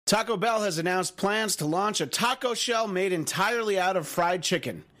Taco Bell has announced plans to launch a taco shell made entirely out of fried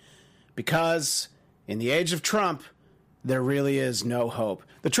chicken. Because in the age of Trump, there really is no hope.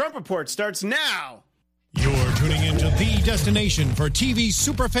 The Trump Report starts now. You're tuning into the destination for TV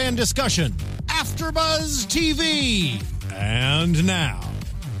superfan discussion, AfterBuzz TV. And now,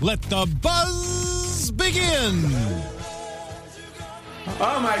 let the buzz begin.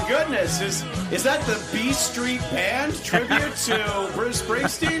 Oh my goodness, is that the B Street Band tribute to Bruce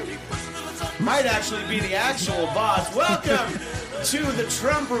Springsteen? Might actually be the actual boss. Welcome to the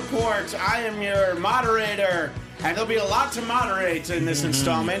Trump Report. I am your moderator, and there'll be a lot to moderate in this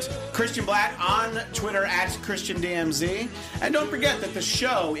installment. Christian Blatt on Twitter at ChristianDMZ. And don't forget that the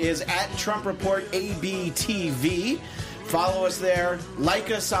show is at Trump Report ABTV. Follow us there,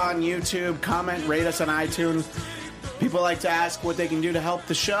 like us on YouTube, comment, rate us on iTunes. People like to ask what they can do to help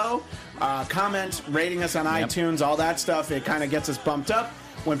the show. Comment, rating us on iTunes, all that stuff. It kind of gets us bumped up.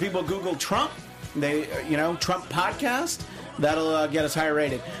 When people Google Trump, Trump podcast, that'll get us higher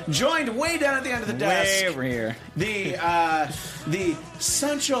rated. Joined way down at the end of the desk. Way over here. The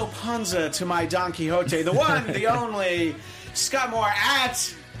Sancho Panza to my Don Quixote, the one, the only, Scott Moore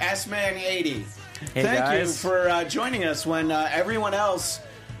at SMan80. Hey, Thank guys. you for joining us when everyone else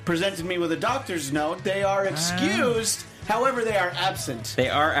presented me with a doctor's note. They are excused, however, they are absent. They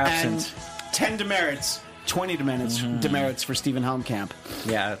are absent. And 10 demerits, 20 demerits for Stephen Helmkamp.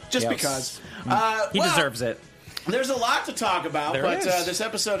 Yeah. Just yes. because. He deserves it. There's a lot to talk about, There but is. this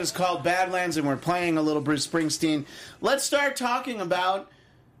episode is called Badlands, and we're playing a little Bruce Springsteen. Let's start talking about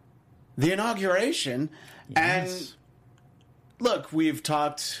the inauguration. Yes. And look, we've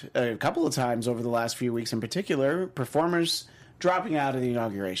talked a couple of times over the last few weeks in particular, performers dropping out of the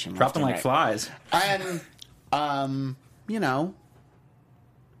inauguration. Drop them left like and flies. right. And,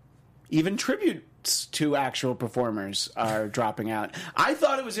 even tributes to actual performers are dropping out. I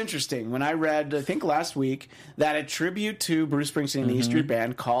thought it was interesting when I read, I think last week, that a tribute to Bruce Springsteen and the E Street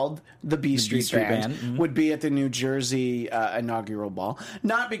Band called the B Street Band would be at the New Jersey inaugural ball.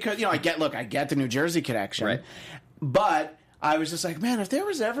 Not because, I get the New Jersey connection, Right. but I was just like, man, if there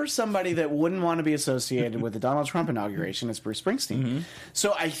was ever somebody that wouldn't want to be associated with the Donald Trump inauguration, it's Bruce Springsteen.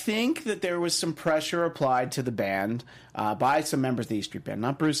 So I think that there was some pressure applied to the band by some members of the E Street Band,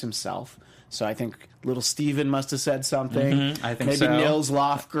 not Bruce himself. So I think little Steven must have said something. I think Maybe so. Nils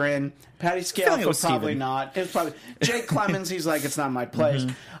Lofgren. Patty feeling it Scalco, was probably Steven. not. It was probably Jake Clemens. He's like, it's not my place.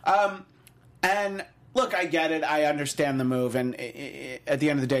 And look, I get it. I understand the move. And at the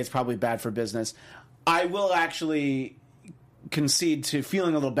end of the day, it's probably bad for business. I will actually concede to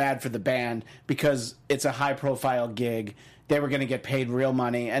feeling a little bad for the band because it's a high-profile gig. They were going to get paid real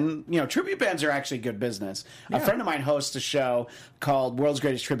money. And, tribute bands are actually good business. Yeah. A friend of mine hosts a show called World's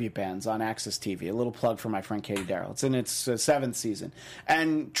Greatest Tribute Bands on Access TV. A little plug for my friend Katie Darrell. It's in its 7th season.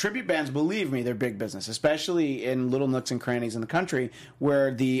 And tribute bands, believe me, they're big business, especially in little nooks and crannies in the country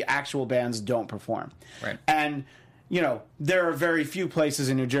where the actual bands don't perform. Right. And there are very few places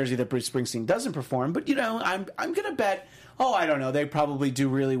in New Jersey that Bruce Springsteen doesn't perform. But, I'm going to bet, I don't know, they probably do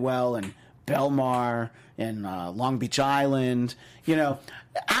really well in Belmar, in Long Beach Island.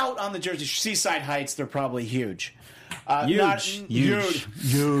 Out on the Jersey Seaside Heights, they're probably huge. Huge.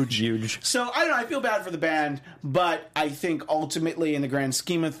 So, I don't know, I feel bad for the band, but I think ultimately, in the grand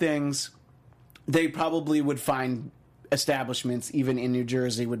scheme of things, they probably would find establishments, even in New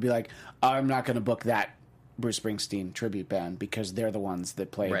Jersey, would be like, I'm not going to book that Bruce Springsteen tribute band because they're the ones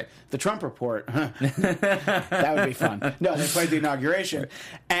that played the Trump Report. That would be fun. No, they played the inauguration.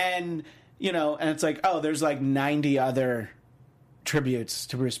 And, and it's like, there's like 90 other tributes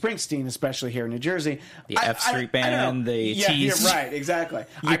to Bruce Springsteen, especially here in New Jersey. The F Street Band, the T's. Yeah, right, exactly.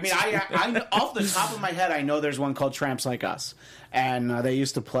 I off the top of my head, I know there's one called Tramps Like Us. And they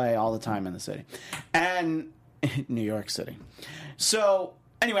used to play all the time in the city. And New York City. So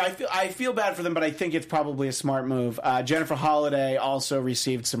anyway, I feel bad for them, but I think it's probably a smart move. Jennifer Holliday also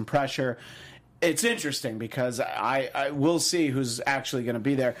received some pressure. It's interesting because I will see who's actually going to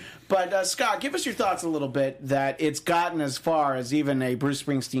be there. But Scott, give us your thoughts a little bit that it's gotten as far as even a Bruce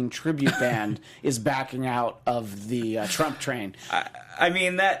Springsteen tribute band is backing out of the Trump train. I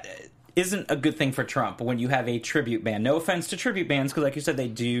mean, that isn't a good thing for Trump when you have a tribute band. No offense to tribute bands, because like you said, they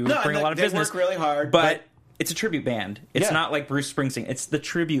do bring a lot of business. They work really hard. But it's a tribute band. It's not like Bruce Springsteen. It's the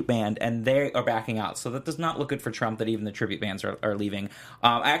tribute band, and they are backing out. So that does not look good for Trump that even the tribute bands are leaving.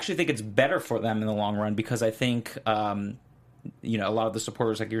 I actually think it's better for them in the long run because I think, a lot of the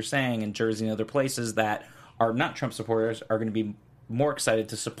supporters, like you're saying, in Jersey and other places that are not Trump supporters are going to be more excited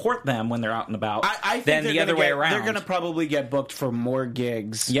to support them when they're out and about I think than the other way around. They're going to probably get booked for more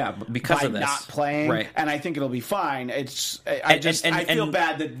gigs. Yeah, because by of this. not playing, right. and I think it'll be fine. I feel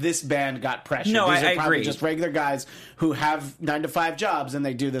bad that this band got pressured. No, These I are probably agree. just regular guys who have 9-to-5 jobs and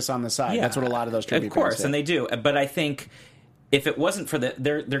they do this on the side. That's what a lot of those tribute of course, bands do. and they do. But I think if it wasn't for that,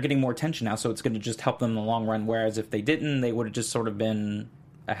 they're getting more attention now, so it's going to just help them in the long run. Whereas if they didn't, they would have just sort of been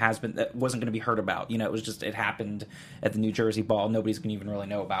a has-been that wasn't going to be heard about. You know, it was just, it happened at the New Jersey Ball. Nobody's going to even really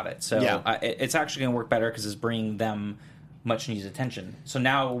know about it. So it's actually going to work better because it's bringing them much needed attention. So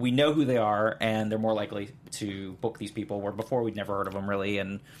now we know who they are, and they're more likely to book these people, where before we'd never heard of them really,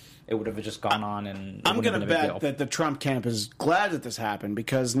 and it would have just gone on, and I'm going to bet that the Trump camp is glad that this happened,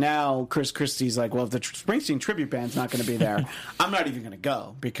 because now Chris Christie's like, well, if the Springsteen tribute band's not going to be there, I'm not even going to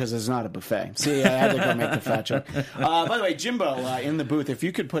go because it's not a buffet. See, I had to go make the fat joke. By the way, Jimbo in the booth, if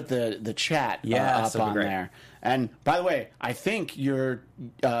you could put the chat up on there. And by the way, I think your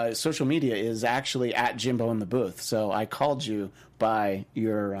social media is actually at Jimbo in the booth. So I called you by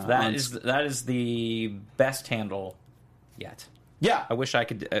your. That is the best handle yet. Yeah. I wish I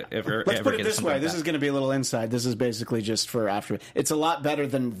could ever. Let's put it this way. Like this is going to be a little inside. This is basically just for after. It's a lot better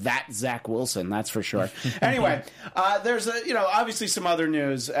than that Zach Wilson, that's for sure. Anyway, there's obviously some other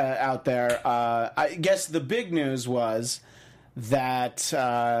news out there. I guess the big news was that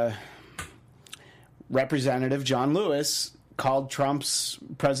Representative John Lewis called Trump's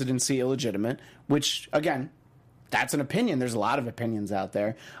presidency illegitimate, which, again, that's an opinion. There's a lot of opinions out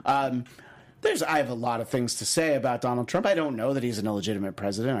there. I have a lot of things to say about Donald Trump. I don't know that he's an illegitimate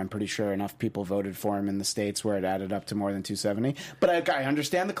president. I'm pretty sure enough people voted for him in the states where it added up to more than 270. But I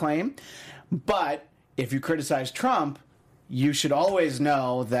understand the claim. But if you criticize Trump, you should always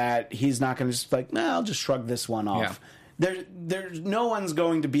know that he's not going to just I'll just shrug this one off. Yeah. There's no one's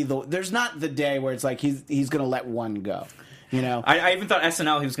going to be there's not the day where it's like he's going to let one go. You know, I even thought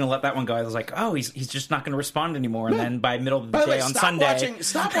SNL he was going to let that one go. I was like, oh, he's just not going to respond anymore. And then by middle of the day on Sunday,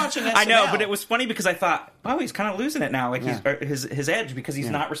 stop watching SNL. I know, but it was funny because I thought, oh, he's kind of losing it now, like his edge because he's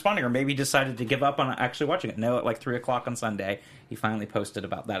not responding, or maybe he decided to give up on actually watching it. No, at like 3:00 on Sunday, he finally posted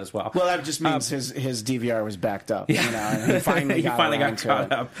about that as well. Well, that just means his DVR was backed up. Yeah. You know, and he finally got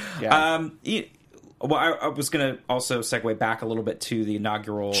caught up. Yeah. Well, I was going to also segue back a little bit to the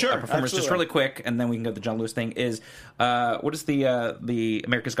inaugural performers, absolutely. just really quick, and then we can go to the John Lewis thing. Is what is the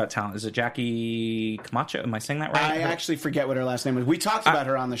America's Got Talent? Is it Jackie Camacho? Am I saying that right? I actually forget what her last name was. We talked about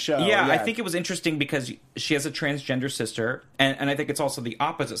her on the show. Yeah, I think it was interesting because she has a transgender sister, and I think it's also the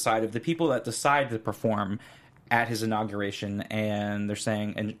opposite side of the people that decide to perform at his inauguration, and they're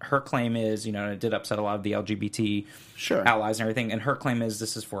saying, and her claim is, it did upset a lot of the LGBT allies and everything, and her claim is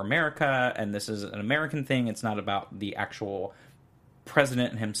this is for America, and this is an American thing. It's not about the actual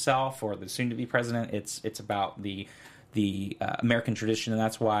president himself or the soon-to-be president. It's about the American tradition, and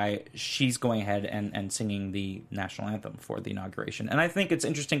that's why she's going ahead and singing the national anthem for the inauguration. And I think it's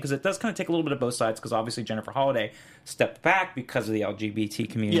interesting because it does kind of take a little bit of both sides, because obviously Jennifer Holliday stepped back because of the LGBT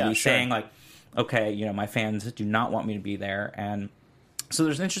community, saying like, okay, my fans do not want me to be there. And so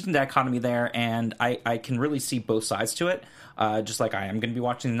there's an interesting dichotomy there, and I can really see both sides to it. Just like I am going to be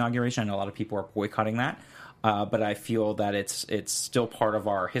watching the inauguration. I know a lot of people are boycotting that. But I feel that it's still part of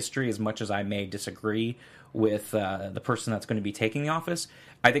our history, as much as I may disagree with the person that's going to be taking the office.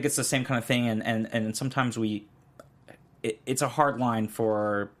 I think it's the same kind of thing, and sometimes it's a hard line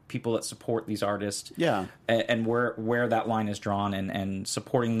for people that support these artists, and where that line is drawn, and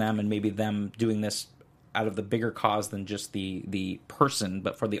supporting them, and maybe them doing this out of the bigger cause than just the person,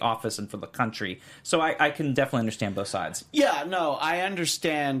 but for the office and for the country. So I can definitely understand both sides. Yeah, no, I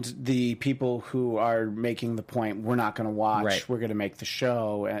understand the people who are making the point, we're not going to watch, we're going to make the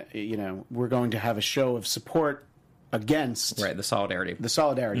show, we're going to have a show of support against... Right, the solidarity. The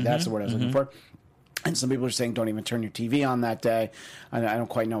solidarity, that's the word I was looking for. And some people are saying don't even turn your TV on that day. I don't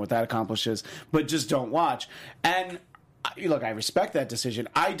quite know what that accomplishes, but just don't watch. And look, I respect that decision.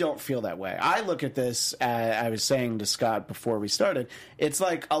 I don't feel that way. I look at this, I was saying to Scott before we started, it's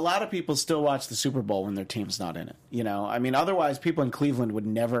like a lot of people still watch the Super Bowl when their team's not in it. I mean, otherwise people in Cleveland would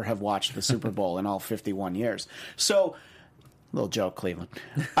never have watched the Super Bowl in all 51 years. So, little joke, Cleveland.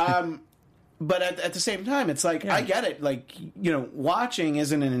 But at the same time, it's like, I get it. Like, watching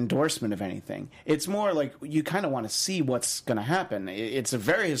isn't an endorsement of anything. It's more like you kind of want to see what's going to happen. It's a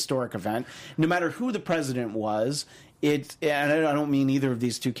very historic event. No matter who the president was, and I don't mean either of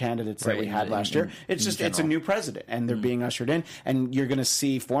these two candidates that we had last year. It's just, it's a new president, and they're being ushered in. And you're going to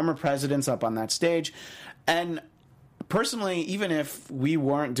see former presidents up on that stage. And personally, even if we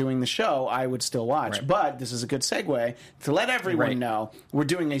weren't doing the show, I would still watch. Right. But this is a good segue to let everyone Right. know we're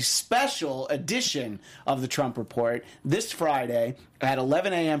doing a special edition of the Trump Report this Friday at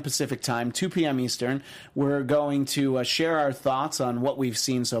 11 a.m. Pacific time, 2 p.m. Eastern. We're going to share our thoughts on what we've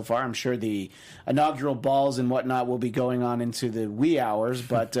seen so far. I'm sure the inaugural balls and whatnot will be going on into the wee hours,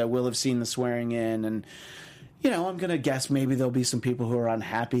 but we'll have seen the swearing in and... I'm going to guess maybe there'll be some people who are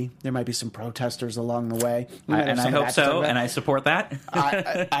unhappy. There might be some protesters along the way. And I hope so, and I support that.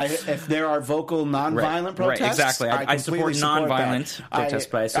 If there are vocal, nonviolent protests, right, exactly. I support nonviolent that. protests,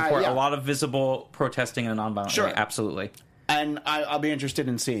 but I support a lot of visible protesting in a nonviolent way. Absolutely. And I'll be interested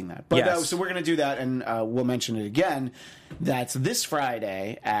in seeing that. But yes. So we're going to do that, and we'll mention it again. That's this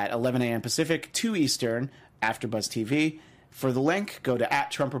Friday at 11 a.m. Pacific, 2 Eastern, AfterBuzz TV. For the link, go to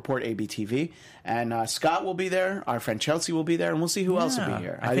 @TrumpReportABTV, and Scott will be there. Our friend Chelsea will be there, and we'll see who else will be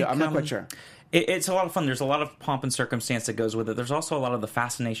here. I'm not quite sure. It's a lot of fun. There's a lot of pomp and circumstance that goes with it. There's also a lot of the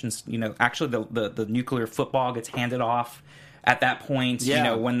fascinations. Actually, the nuclear football gets handed off at that point.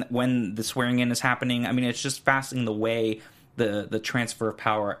 Yeah. When the swearing in is happening. I mean, it's just fascinating the way the transfer of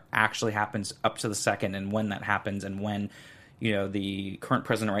power actually happens up to the second, and when that happens, and when. The current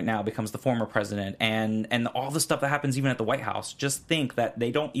president right now becomes the former president, and all the stuff that happens even at the White House. Just think that they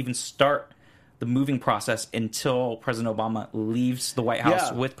don't even start the moving process until President Obama leaves the White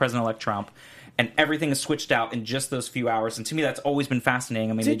House with President-elect Trump, and everything is switched out in just those few hours. And to me, that's always been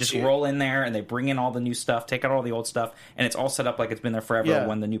fascinating. I mean, they just roll in there and they bring in all the new stuff, take out all the old stuff, and it's all set up like it's been there forever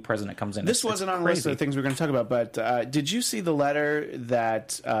when the new president comes in. This wasn't on the list of the things we're going to talk about, but did you see the letter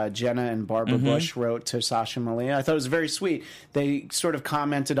that Jenna and Barbara Bush wrote to Sasha Malia? I thought it was very sweet. They sort of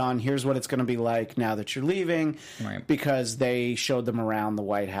commented on, here's what it's going to be like now that you're leaving, because they showed them around the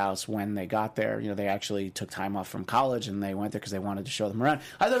White House when they got there. They actually took time off from college and they went there because they wanted to show them around.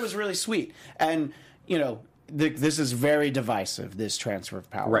 I thought it was really sweet. And, this is very divisive, this transfer of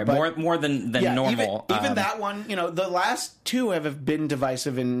power. Right, but, more than normal. Even that one, the last two have been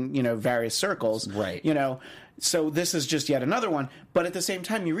divisive in, various circles. Right. So this is just yet another one. But at the same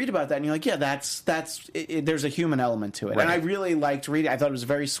time, you read about that and you're like, yeah, there's a human element to it. Right. And I really liked reading. I thought it was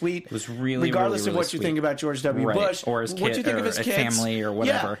very sweet. It was really, regardless really, of what really you think about George W. Bush, or his kid, what you think or of his a kids, family, or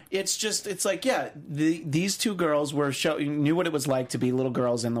whatever. Yeah, it's like, these two girls knew what it was like to be little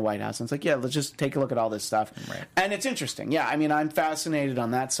girls in the White House. And it's like, yeah, let's just take a look at all this stuff. Right. And it's interesting. Yeah, I mean, I'm fascinated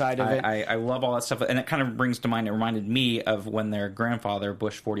on that side of it. I love all that stuff, and it kind of brings to mind. It reminded me of when their grandfather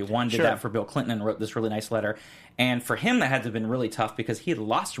Bush 41 did that for Bill Clinton and wrote this really nice letter. And for him, that had to have been really tough because he had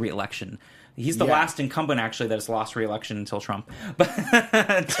lost re-election. He's the last incumbent, actually, that has lost re-election until Trump. But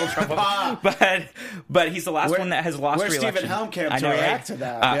he's the last one that has lost re-election. Where's Stephen Helmkamp to react to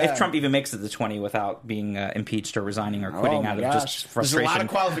that? If Trump even makes it to 20 without being impeached or resigning or quitting out of just frustration. There's a lot of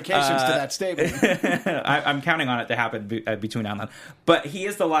qualifications to that statement. I'm counting on it to happen between now and then. But he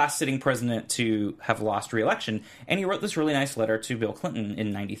is the last sitting president to have lost re-election. And he wrote this really nice letter to Bill Clinton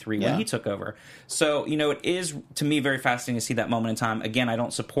in 93 when he took over. So, it is, to me, very fascinating to see that moment in time. Again, I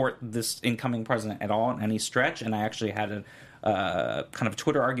don't support this incoming president at all in any stretch, and I actually had a kind of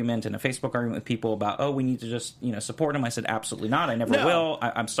Twitter argument and a Facebook argument with people about, we need to just support him. I said, absolutely not. I never will.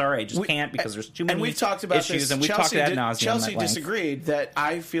 I'm sorry, I just can't because there's too many and we've talked about issues, this. and we've Chelsea talked ad nauseum. Chelsea disagreed that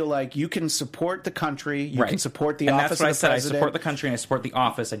I feel like you can support the country, you can support the office of the president. And that's what I said. I support the country and I support the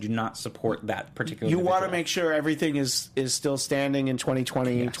office. I do not support that particular. You want to make sure everything is still standing in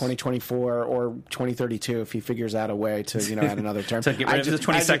 2020, 2024, or 2032 if he figures out a way to add another term. To get rid of the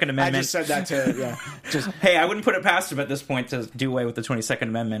 22nd Amendment. I just said that to hey, I wouldn't put it past him at this point to do away with the 22nd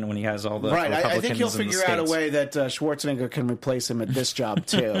Amendment when he has all the Republicans. I think he'll figure out a way that Schwarzenegger can replace him at this job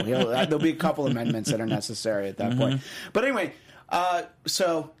too. There'll be a couple amendments that are necessary at that point. But anyway,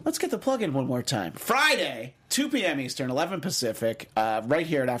 so let's get the plug in one more time. Friday, 2 p.m. Eastern, 11 Pacific, right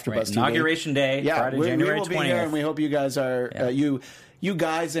here at AfterBuzz TV. Inauguration Day, Friday, January 20th. We will be here, and we hope you guys are you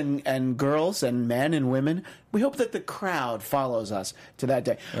guys and girls and men and women. We hope that the crowd follows us to that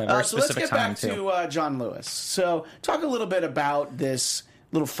day. So let's get back to John Lewis. So talk a little bit about this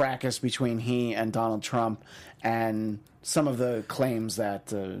little fracas between he and Donald Trump and some of the claims that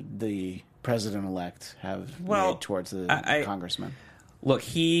the president-elect have made towards the congressman. Look,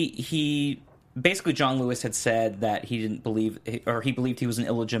 he basically, John Lewis had said that he didn't believe, or he believed he was an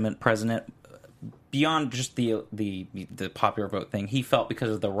illegitimate president. Beyond just the popular vote thing, he felt because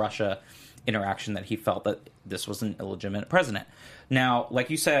of the Russia interaction that he felt that this was an illegitimate president. Now, like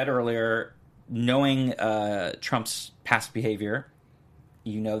you said earlier, knowing Trump's past behavior,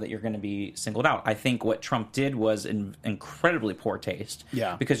 you know that you're going to be singled out. I think what Trump did was in incredibly poor taste.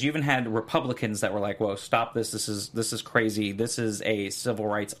 Yeah. Because you even had Republicans that were like, "Whoa, stop this! This is crazy. This is a civil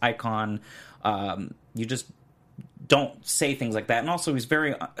rights icon. You just don't say things like that. And also, he's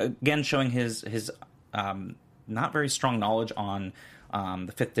very again showing his not very strong knowledge on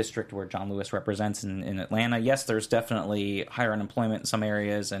the 5th District where John Lewis represents in Atlanta. Yes, there's definitely higher unemployment in some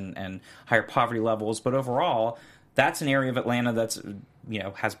areas and higher poverty levels, but overall, that's an area of Atlanta that's,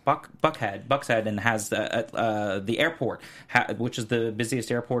 has Buckhead, and has the airport, which is the busiest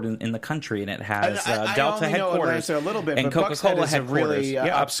airport in the country, and it has Delta headquarters. A little bit, and but Coca-Cola is a really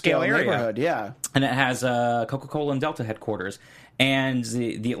upscale area. Neighborhood, yeah. And it has Coca-Cola and Delta headquarters. And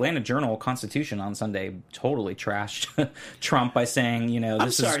the Atlanta Journal-Constitution on Sunday totally trashed Trump by saying,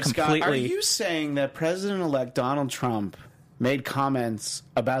 this is completely... Scott, are you saying that President-elect Donald Trump made comments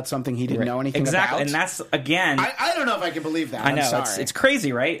about something he didn't know anything about? Exactly, and that's, again... I don't know if I can believe that. I know, I'm sorry. It's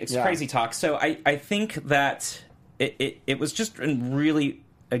crazy, right? It's crazy talk. So I think that it was just really...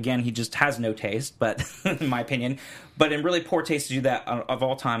 Again, he just has no taste, but in my opinion, but in really poor taste to do that of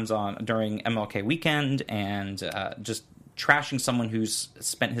all times during MLK weekend, and just trashing someone who's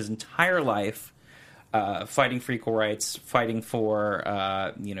spent his entire life fighting for equal rights, fighting for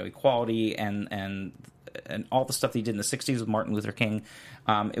equality, and all the stuff that he did in the 60s with Martin Luther King.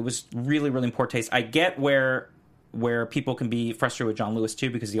 It was really, really in poor taste. I get where people can be frustrated with John Lewis, too,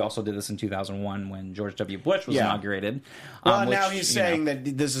 because he also did this in 2001 when George W. Bush was inaugurated. Well, now he's saying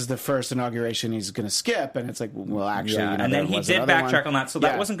that this is the first inauguration he's going to skip, and it's like, well, actually... and then he did backtrack on that, so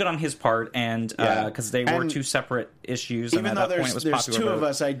that wasn't good on his part, and because they were two separate issues, even though there's two of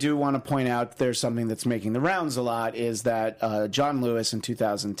us, I do want to point out there's something that's making the rounds a lot, is that John Lewis in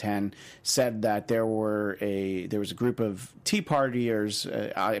 2010 said that there was a group of Tea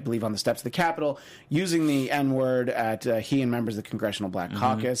Partiers, I believe on the steps of the Capitol, using the N-word at he and members of the Congressional Black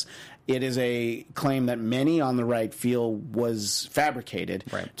Caucus. It is a claim that many on the right feel was fabricated,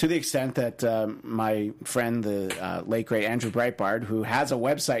 to the extent that my friend, the late great Andrew Breitbart, who has a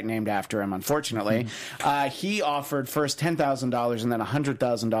website named after him, unfortunately, he offered first $10,000 and then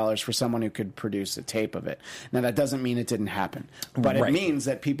 $100,000 for someone who could produce a tape of it. Now, that doesn't mean it didn't happen, but it means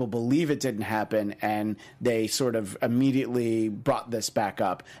that people believe it didn't happen, and they sort of immediately brought this back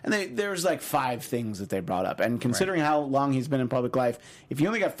up. And there's like 5 things that they brought up. And considering how long he's been in public life, if you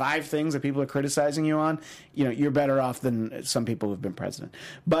only got 5 things that people are criticizing you on, you're better off than some people who've been president.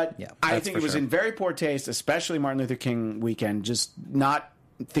 But I think it was in very poor taste, especially Martin Luther King weekend, just not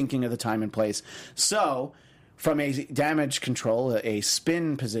thinking of the time and place. So, from a damage control, a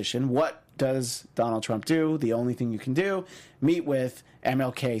spin position, what does Donald Trump do? The only thing you can do, meet with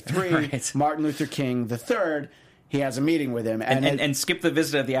MLK3, Martin Luther King III. He has a meeting with him. And skip the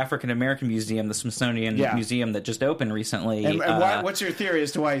visit of the African American Museum, the Smithsonian Museum that just opened recently. And what's your theory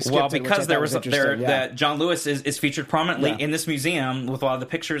as to why he skipped it? Well, because there was that John Lewis is featured prominently in this museum with a lot of the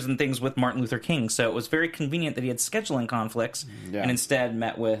pictures and things with Martin Luther King. So it was very convenient that he had scheduling conflicts and instead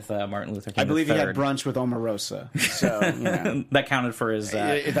met with Martin Luther King. I believe he had brunch with Omarosa. So that counted for his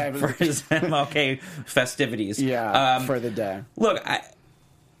MLK festivities. For the day. Look,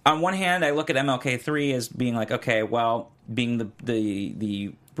 on one hand, I look at MLK3 as being like, okay, well, being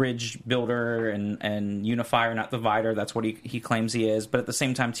the bridge builder and unifier, not divider, that's what he claims he is. But at the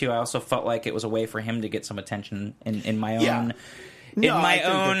same time, too, I also felt like it was a way for him to get some attention in my own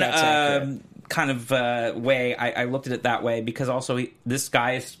kind of way. I looked at it that way because also this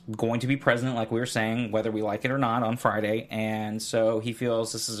guy is going to be president, like we were saying, whether we like it or not, on Friday. And so he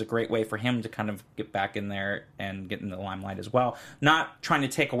feels this is a great way for him to kind of get back in there and get in the limelight as well. Not trying to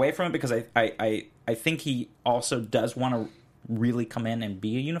take away from it, because I think he also does want to really come in and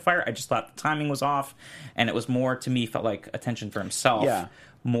be a unifier. I just thought the timing was off, and it was more, to me, felt like attention for himself.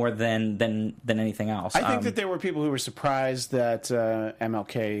 More than anything else. I think that there were people who were surprised that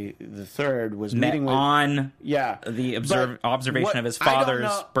MLK III was meeting with... on the observation of his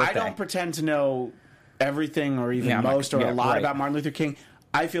father's birthday. I don't pretend to know everything or even most or a lot about Martin Luther King.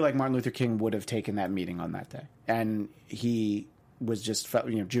 I feel like Martin Luther King would have taken that meeting on that day. And he was just,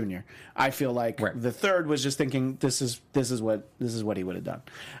 junior. I feel like the third was just thinking, this is what he would have done.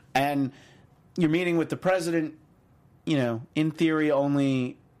 And you're meeting with the president... in theory,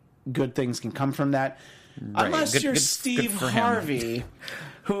 only good things can come from that. Right. Unless you're Steve Harvey,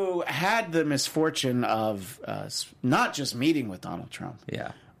 who had the misfortune of not just meeting with Donald Trump,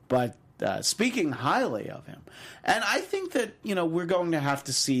 but speaking highly of him. And I think that, we're going to have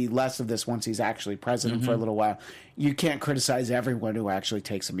to see less of this once he's actually president for a little while. You can't criticize everyone who actually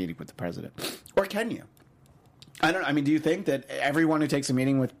takes a meeting with the president. Or can you? Do you think that everyone who takes a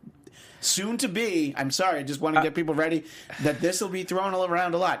meeting with soon to be, I'm sorry, I just want to get people ready, that this will be thrown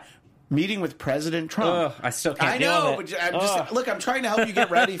around a lot. meeting with President Trump. Ugh, I still can't I deal know. with it. But I'm trying to help you get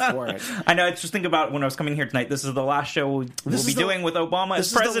ready for it. I know. I just think about when I was coming here tonight. This is the last show we'll be doing with Obama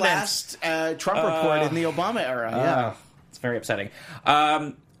as president. This is the last Trump report in the Obama era. Yeah, it's very upsetting.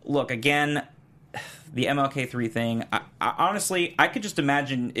 Look, again, the MLK3 thing. I honestly, I could just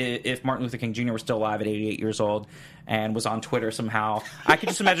imagine if Martin Luther King Jr. was still alive at 88 years old and was on Twitter somehow. I could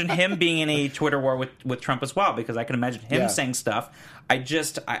just imagine him being in a Twitter war with Trump as well, because I can imagine him saying stuff.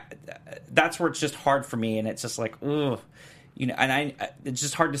 That's where it's just hard for me, and it's just like, ugh. You know, and it's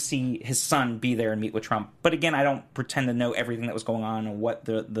just hard to see his son be there and meet with Trump. But again, I don't pretend to know everything that was going on and what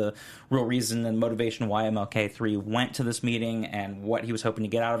the real reason and motivation why MLK3 went to this meeting and what he was hoping to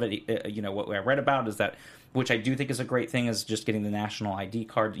get out of it. You know, what I read about is that, which I do think is a great thing, is just getting the national ID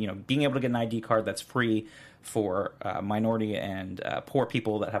card. You know, being able to get an ID card that's free for minority and poor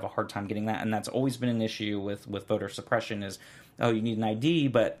people that have a hard time getting that. And that's always been an issue with voter suppression is, oh, you need an ID,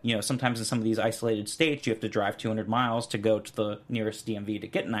 but you know, sometimes in some of these isolated states, you have to drive 200 miles to go to the nearest DMV to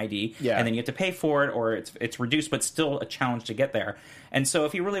get an ID, and then you have to pay for it, or it's reduced, but still a challenge to get there. And so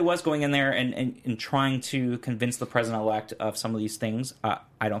if he really was going in there and trying to convince the president-elect of some of these things,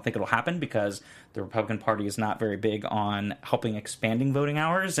 I don't think it'll happen, because the Republican Party is not very big on helping expanding voting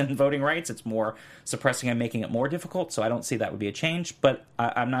hours and voting rights. It's more suppressing and making it more difficult, so I don't see that would be a change. But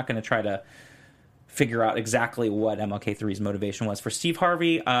I'm not going to try to figure out exactly what MLK3's motivation was. For Steve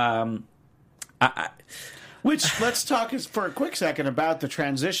Harvey, which, let's talk for a quick second about the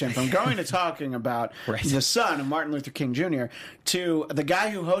transition from going to talking about the son of Martin Luther King Jr. to the guy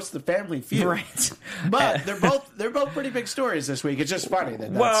who hosts the Family Feud. Right. But they're both pretty big stories this week. It's just funny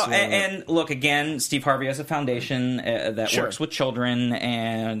that's and look, again, Steve Harvey has a foundation that works with children,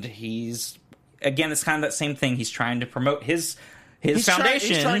 and he's, again, it's kind of that same thing. He's trying to promote his foundation.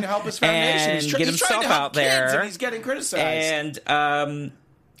 He's trying to help his foundation. And get himself out there. And he's getting criticized. And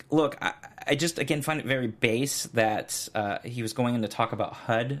look, I just, again, find it very base that he was going in to talk about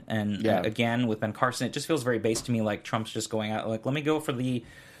HUD. And again, with Ben Carson, it just feels very base to me, like Trump's just going out, like, let me go for the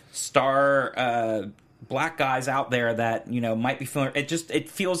star black guys out there that, you know, might be feeling... It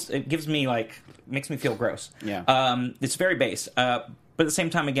gives me, like, makes me feel gross. Yeah. It's very base. But at the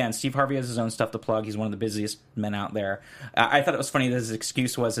same time, again, Steve Harvey has his own stuff to plug. He's one of the busiest men out there. I thought it was funny that his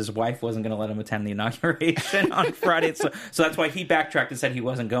excuse was his wife wasn't going to let him attend the inauguration on Friday. So that's why he backtracked and said he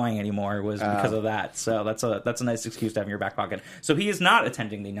wasn't going anymore, was because of that. So that's a nice excuse to have in your back pocket. So he is not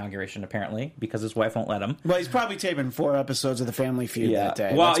attending the inauguration, apparently, because his wife won't let him. Well, he's probably taping 4 episodes of the Family Feud that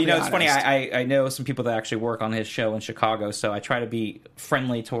day. Well, you know, it's funny. I know some people that actually work on his show in Chicago, so I try to be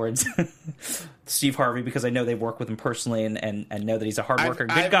friendly towards Steve Harvey, because I know they've worked with him personally and know that he's a hard worker,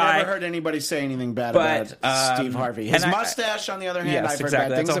 good guy. I've never heard anybody say anything bad about Steve Harvey. His mustache, on the other hand, I've heard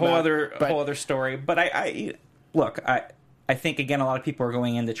bad things about. That's a whole other story. But I think, again, a lot of people are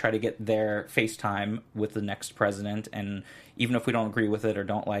going in to try to get their FaceTime with the next president, and even if we don't agree with it or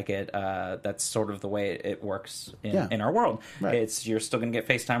don't like it, that's sort of the way it works in our world. Right. You're still going to get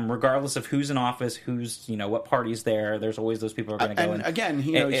FaceTime regardless of who's in office, who's, you know, what party's there. There's always those people who are going to go in. Again,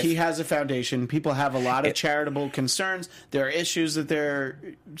 you know, he has a foundation. People have a lot of charitable concerns. There are issues that they're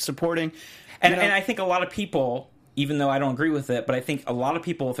supporting. And I think a lot of people, even though I don't agree with it, but I think a lot of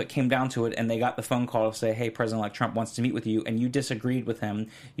people, if it came down to it and they got the phone call to say, hey, President-elect Trump wants to meet with you, and you disagreed with him,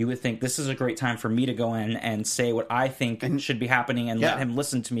 you would think this is a great time for me to go in and say what I think should be happening and let him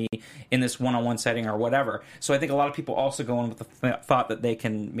listen to me in this one-on-one setting or whatever. So I think a lot of people also go in with the thought that they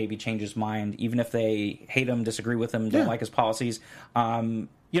can maybe change his mind, even if they hate him, disagree with him, don't like his policies.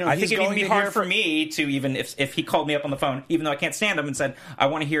 You know, I think it'd be hard for me to, even if he called me up on the phone, even though I can't stand him, and said, I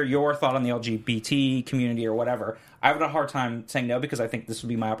want to hear your thought on the LGBT community or whatever, I would have a hard time saying no, because I think this would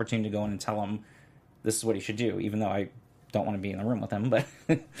be my opportunity to go in and tell him this is what he should do, even though I don't want to be in the room with him. But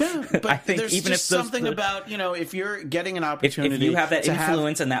I think there's even just something about, you know, if you're getting an opportunity, if you have that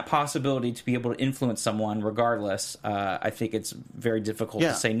influence and that possibility to be able to influence someone regardless, I think it's very difficult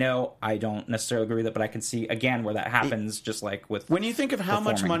to say no. I don't necessarily agree with it, but I can see again where that happens. Just like with when you think of how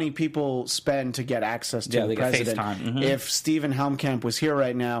much money people spend to get access to the president, if Stephen Helmkamp was here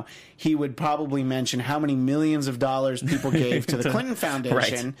right now, he would probably mention how many millions of dollars people gave to the Clinton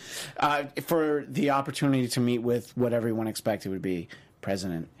Foundation for the opportunity to meet with what everyone expected would be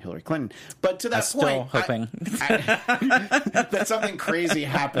President Hillary Clinton. But to that point, hoping that something crazy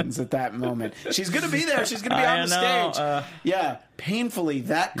happens at that moment. She's going to be there. She's going to be on the stage. painfully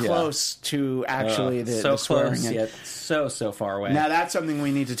that close to actually the swearing close, yet so far away. Now that's something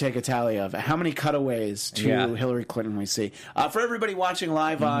we need to take a tally of. How many cutaways to Hillary Clinton we see? For everybody watching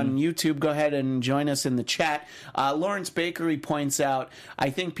live on YouTube, go ahead and join us in the chat. Lawrence Bakery points out, I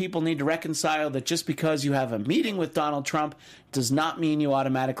think people need to reconcile that just because you have a meeting with Donald Trump does not mean you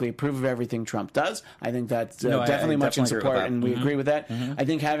automatically approve of everything Trump does. I think that's definitely much in support, and we agree with that. I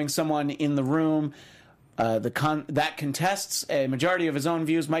think having someone in the room that contests a majority of his own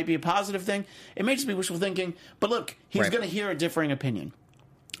views might be a positive thing. It may just be wishful thinking, but look, he's going to hear a differing opinion.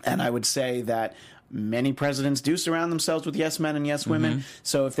 And I would say that many presidents do surround themselves with yes men and yes women.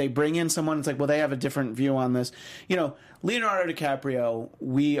 So if they bring in someone, it's like, well, they have a different view on this. You know, Leonardo DiCaprio,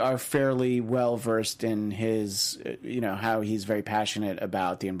 we are fairly well versed in his, how he's very passionate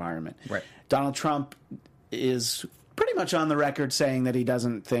about the environment. Right. Donald Trump is pretty much on the record saying that he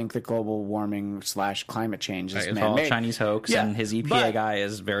doesn't think that global warming / climate change is It's man-made. all a Chinese hoax, and his EPA guy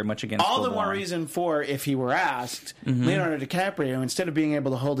is very much against all global the more warming. reason for, if he were asked, Leonardo DiCaprio, instead of being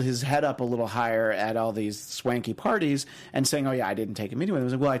able to hold his head up a little higher at all these swanky parties and saying, oh yeah, I didn't take a meeting with him,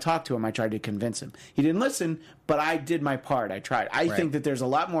 he was like, well, I talked to him, I tried to convince him. He didn't listen, but I did my part, I tried. I think that there's a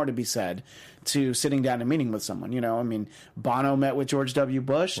lot more to be said to sitting down and meeting with someone. You know, I mean, Bono met with George W.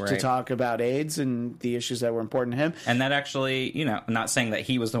 Bush to talk about AIDS and the issues that were important to him. And that actually, I'm not saying that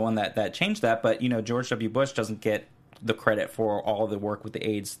he was the one that changed that, but, George W. Bush doesn't get the credit for all the work with the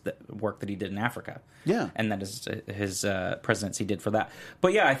AIDS work that he did in Africa. Yeah. And that is his presidency did for that.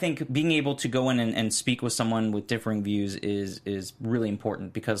 But yeah, I think being able to go in and speak with someone with differing views is really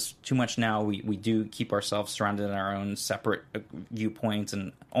important, because too much now we do keep ourselves surrounded in our own separate viewpoints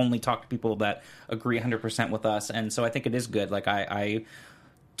and only talk to people that agree 100% with us. And so I think it is good. Like I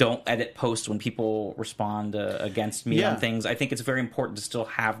don't edit posts when people respond against me on things. I think it's very important to still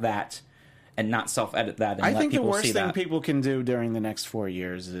have that and not self-edit that and I let think the people worst see thing that. people can do during the next 4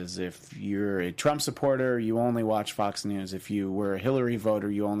 years is, if you're a Trump supporter, you only watch Fox News. If you were a Hillary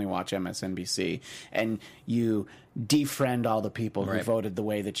voter, you only watch MSNBC. And you defriend all the people who voted the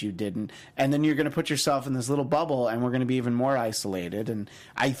way that you didn't. And then you're going to put yourself in this little bubble, and we're going to be even more isolated. And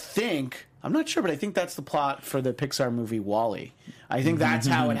I think, I'm not sure, but I think that's the plot for the Pixar movie WALL-E. I think that's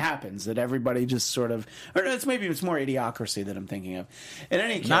how it happens, that everybody just sort of, or it's more Idiocracy that I'm thinking of. In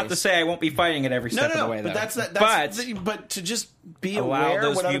any case, Not to say I won't be fighting it every step of the way, though. But to just be allow aware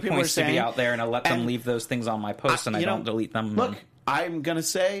those what other people are viewpoints to saying, be out there, and I let them leave those things on my posts, and I don't delete them. Look, I'm going to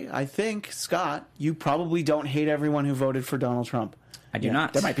say, I think, Scott, you probably don't hate everyone who voted for Donald Trump. I do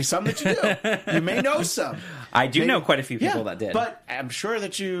not. There might be some that you do. You may know some. I do know quite a few people that did. But I'm sure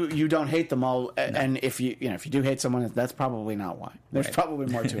that you don't hate them all. No. And if you do hate someone, that's probably not why. There's probably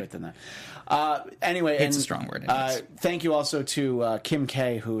more to it than that. Anyway, it's a strong word. Thank you also to Kim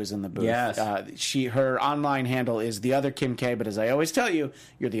K, who is in the booth. Yes. Her online handle is the other Kim K. But as I always tell you,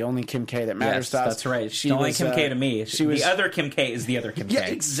 you're the only Kim K that matters to us. That's right. She's the only Kim K to me. The other Kim K is the other Kim K. Yeah,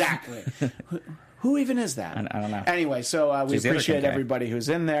 exactly. Who even is that? I don't know. Anyway, so we appreciate everybody who's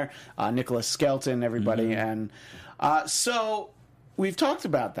in there. Nicholas Skelton, everybody. And so we've talked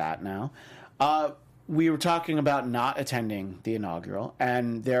about that now. We were talking about not attending the inaugural,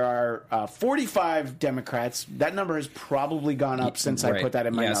 and there are 45 Democrats. That number has probably gone up since I put that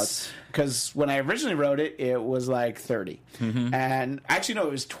in my notes. Because when I originally wrote it, it was like 30. And actually, no,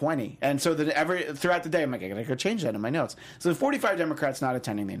 it was 20. And so throughout the day, I'm like, I got to go change that in my notes. So 45 Democrats not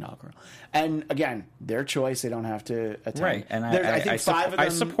attending the inaugural. And again, their choice. They don't have to attend. Right. And I think five of them, I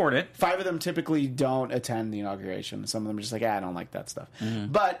support it. 5 of them typically don't attend the inauguration. Some of them are just like, I don't like that stuff.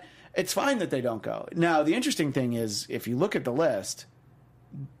 But it's fine that they don't go. Now, the interesting thing is, if you look at the list,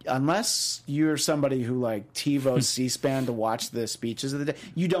 unless you're somebody who like TiVo's C-SPAN to watch the speeches of the day,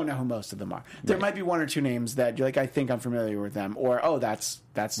 you don't know who most of them are. There might be 1 or 2 names that you're like, I think I'm familiar with them, or that's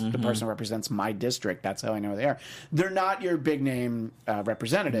the person who represents my district. That's how I know who they are. They're not your big name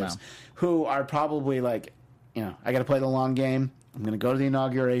representatives who are probably like, I got to play the long game. I'm going to go to the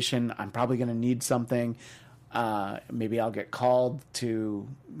inauguration. I'm probably going to need something. Maybe I'll get called to,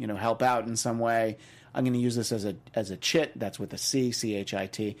 help out in some way. I'm going to use this as a chit. That's with a C,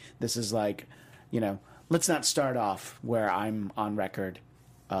 C-H-I-T. This is like, let's not start off where I'm on record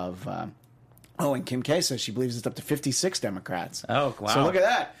of. And Kim K says she believes it's up to 56 Democrats. Oh, wow. So look at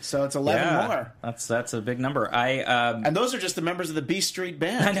that. So it's 11 more. That's a big number. And those are just the members of the B Street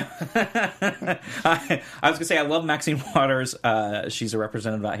Band. I know. I was going to say, I love Maxine Waters. She's a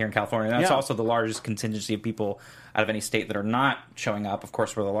representative out here in California. That's also the largest contingency of people out of any state that are not showing up. Of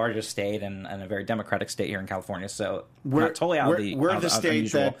course, we're the largest state and a very democratic state here in California. So we're not totally out of the We're the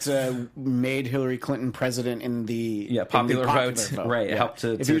state that made Hillary Clinton president in the popular vote. Right. It helped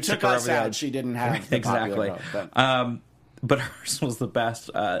to if you took took her us over the out, edge. she didn't have the exactly. popular vote. But hers was the best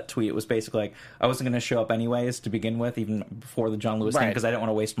tweet. It was basically like, I wasn't going to show up anyways to begin with, even before the John Lewis thing, because I didn't want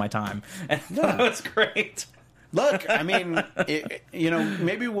to waste my time. And that was great. Look, I mean,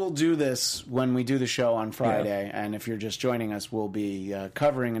 maybe we'll do this when we do the show on Friday, and if you're just joining us, we'll be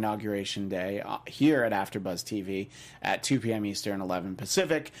covering Inauguration Day here at AfterBuzz TV at 2 p.m. Eastern, 11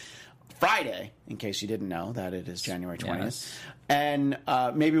 Pacific. Friday, in case you didn't know, that it is January 20th. Yes. And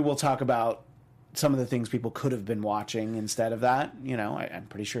maybe we'll talk about some of the things people could have been watching instead of that. I'm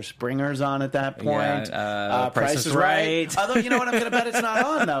pretty sure Springer's on at that point. Price is Right. Although, you know what, I'm going to bet it's not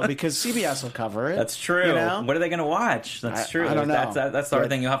on, though, because CBS will cover it. That's true. What are they going to watch? That's true. I don't know. That's the other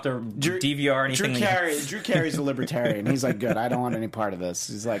thing. You'll have to DVR anything. Drew Carey's a libertarian. He's like, good, I don't want any part of this.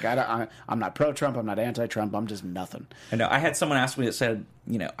 He's like, I'm not pro-Trump, I'm not anti-Trump, I'm just nothing. I know. I had someone ask me that said,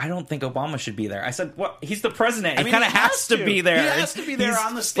 I don't think Obama should be there. I said, well, he's the president. He kind of has to be there. He has to be there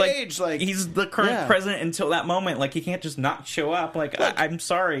on the stage. He's the current president until that moment. Like, he can't just not show up. Like, I'm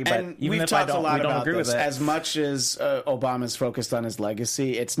sorry, but even if we don't agree with it. As much as Obama's focused on his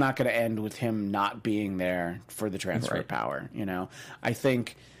legacy, it's not going to end with him not being there for the transfer of power. I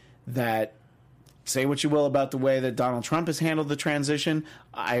think that, say what you will about the way that Donald Trump has handled the transition,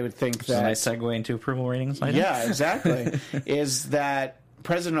 I would think that... a nice segue into approval ratings. Yeah, exactly. Is that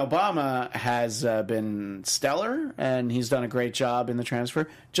President Obama has been stellar, and he's done a great job in the transfer,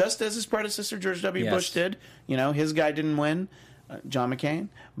 just as his predecessor, George W. Bush, did. His guy didn't win, John McCain.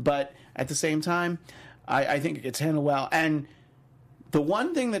 But at the same time, I think it's handled well. And the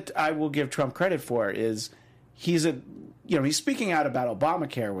one thing that I will give Trump credit for is he's speaking out about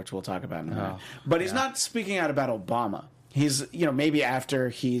Obamacare, which we'll talk about in a minute. But he's not speaking out about Obama. He's, maybe after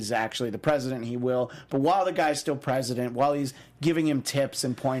he's actually the president, he will. But while the guy's still president, while he's giving him tips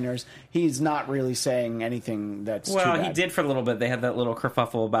and pointers, he's not really saying anything that's too bad. He did for a little bit. They had that little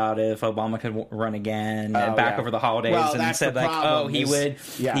kerfuffle about if Obama could run again back over the holidays. And he said, he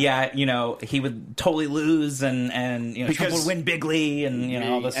would, he would totally lose and Trump would win bigly and,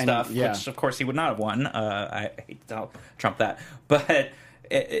 all this stuff, which, of course, he would not have won. I hate to tell Trump that. But...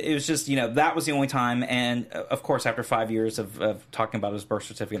 It was just, that was the only time. And, of course, after 5 years of talking about his birth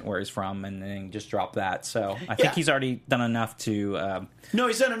certificate and where he's from, and then he just dropped that. So I think he's already done enough to... No,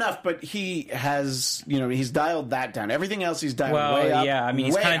 he's done enough, but he has, he's dialed that down. Everything else he's dialed way up. Yeah, I mean,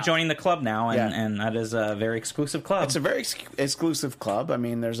 he's kind of joining the club now, and that is a very exclusive club. It's a very exclusive club. I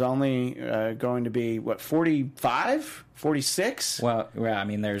mean, there's only going to be, 45? 46? Well, yeah, I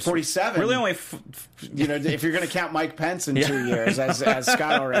mean, there's 47. Really only, if you're going to count Mike Pence in 2 years, as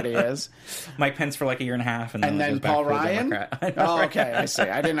Scott already is. Mike Pence for like a year and a half, and then Paul Ryan. Oh, okay, I see.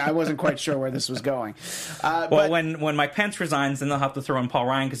 I wasn't quite sure where this was going. But when Mike Pence resigns, then they'll have to throw in Paul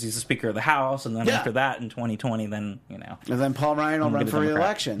Ryan because he's the Speaker of the House, and then after that, in 2020, then and then Paul Ryan will run for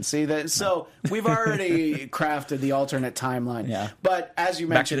re-election. See that? So we've already crafted the alternate timeline. Yeah. But as you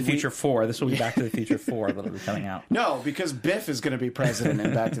mentioned, Back to the Future 4. This will be Back to the Future 4 that'll be coming out. No, because Biff is going to be president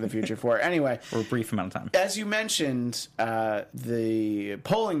in Back to the Future 4. Anyway. For a brief amount of time. As you mentioned, the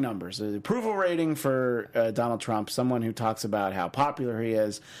polling numbers, the approval rating for Donald Trump, someone who talks about how popular he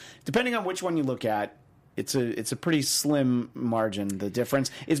is, depending on which one you look at, it's a pretty slim margin. The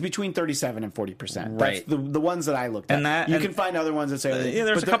difference is between 37 and 40%. Right. That's the ones that I looked at. You can find other ones that say...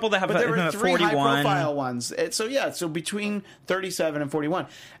 there's a couple that have but there were 3 41. high-profile ones. So between 37 and 41.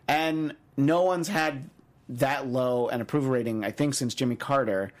 And no one's had that low an approval rating, I think, since Jimmy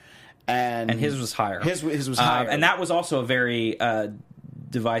Carter. And his was higher. His was higher. And that was also a very...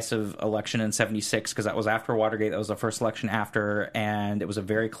 divisive election in 76 because that was after Watergate. That was the first election after, and it was a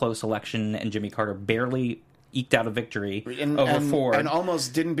very close election, and Jimmy Carter barely eked out a victory over Ford. And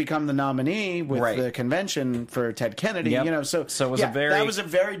almost didn't become the nominee with the convention for Ted Kennedy. Yep. So it was that was a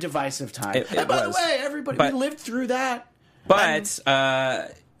very divisive time. And by the way, everybody, we lived through that. But...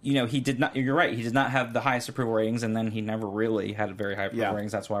 he did not. You're right. He did not have the highest approval ratings, and then he never really had very high approval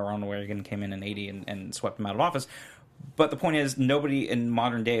ratings. That's why Ronald Reagan came in 80 and swept him out of office. But the point is, nobody in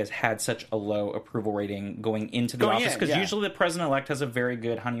modern day has had such a low approval rating going into the office because usually the president-elect has a very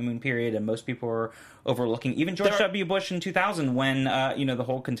good honeymoon period, and most people are overlooking. Even George W. Bush in 2000, when the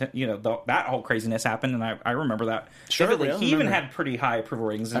whole that whole craziness happened, and I remember that vividly. He even had pretty high approval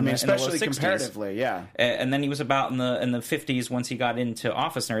ratings. Especially in the low 60s. Comparatively, yeah. And then he was about in the 50s once he got into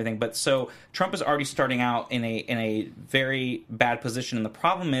office and everything. But so Trump is already starting out in a very bad position, and the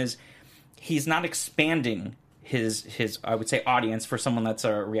problem is he's not expanding his I would say audience for someone that's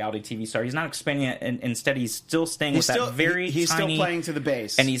a reality TV star. He's not expanding it, and instead he's still staying with that very he's tiny, still playing to the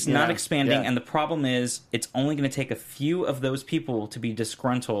base, and he's not expanding. And the problem is, it's only going to take a few of those people to be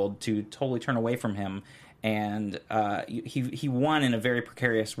disgruntled to totally turn away from him. And he won in a very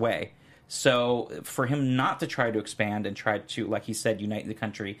precarious way. So for him not to try to expand and try to, like he said, unite the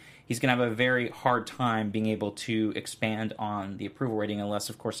country, he's going to have a very hard time being able to expand on the approval rating unless,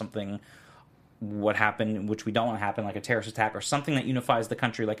 of course, something what happened, which we don't want to happen, like a terrorist attack or something that unifies the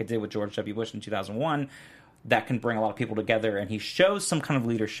country like it did with George W. Bush in 2001, that can bring a lot of people together, and he shows some kind of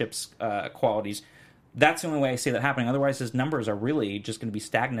leadership qualities. That's the only way I see that happening. Otherwise, his numbers are really just going to be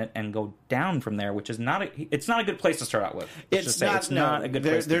stagnant and go down from there, which is it's not a good place to start out with. It's not a good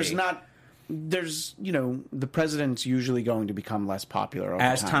place to be. There's, the president's usually going to become less popular over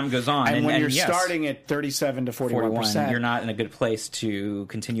as time goes on. And when you're starting at 37 to 41%, you're not in a good place to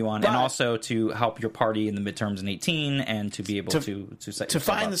continue on, and also to help your party in the midterms in 18 and to be able to set to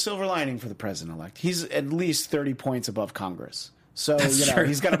find up. The silver lining for the president-elect. He's at least 30 points above Congress. So,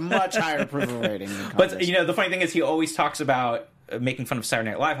 he's got a much higher approval rating than Congress. But, the funny thing is he always talks about making fun of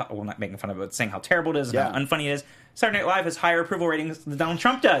Saturday Night Live. Well, not making fun of it, but saying how terrible it is and how unfunny it is. Saturday Night Live has higher approval ratings than Donald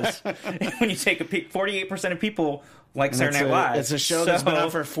Trump does. When you take a peek, 48% of people like Saturday Night Live. It's a show that's been on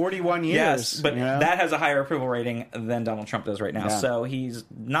for 41 years. Yes, but that has a higher approval rating than Donald Trump does right now. Yeah. So he's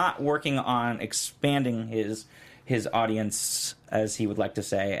not working on expanding his audience, as he would like to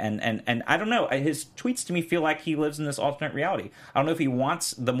say. And I don't know. His tweets to me feel like he lives in this alternate reality. I don't know if he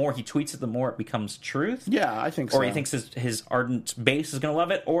wants, the more he tweets it, the more it becomes truth. Yeah, I think so. Or he thinks his ardent base is going to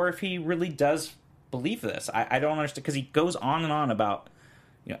love it, or if he really does believe this. I don't understand, because he goes on and on about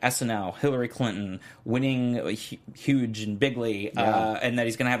SNL, Hillary Clinton winning huge and bigly, and that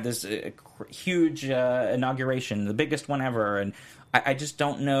he's going to have this huge inauguration, the biggest one ever, and I just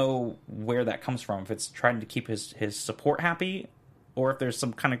don't know where that comes from. If it's trying to keep his support happy, or if there's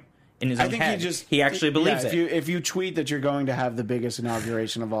some kind of in his own head. He actually believes it. If you tweet that you're going to have the biggest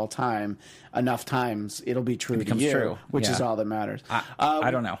inauguration of all time enough times, it'll be true to you, which is all that matters. I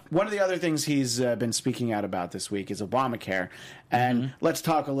don't know. One of the other things he's been speaking out about this week is Obamacare. And let's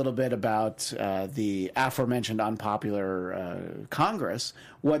talk a little bit about the aforementioned unpopular Congress,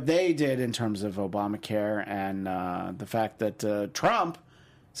 what they did in terms of Obamacare, and the fact that Trump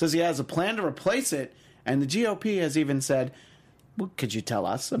says he has a plan to replace it, and the GOP has even said, well, could you tell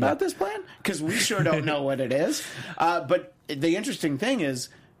us about this plan? Because we sure don't know what it is. But the interesting thing is,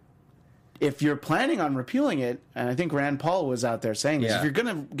 if you're planning on repealing it, and I think Rand Paul was out there saying this, if you're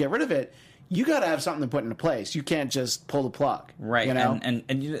going to get rid of it, you got to have something to put into place. You can't just pull the plug. Right.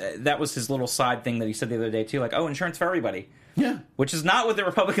 And that was his little side thing that he said the other day, too. Like, insurance for everybody. Yeah. Which is not what the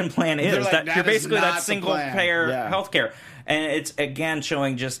Republican plan is. Like, you're basically that single-payer health care. And it's, again,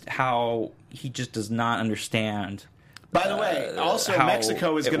 showing just how he just does not understand. By the way, also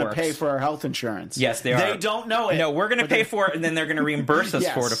Mexico is going to pay for our health insurance. Yes, they are. They don't know it. No, we're going to pay for it, and then they're going to reimburse us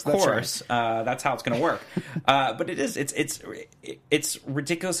for it. Of course, right. That's how it's going to work. But it's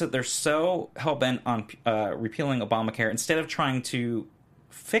ridiculous that they're so hell bent on repealing Obamacare instead of trying to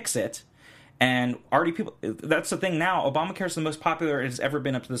fix it. And already people, that's the thing now. Obamacare is the most popular it has ever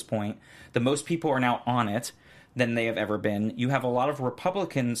been up to this point. The most people are now on it than they have ever been. You have a lot of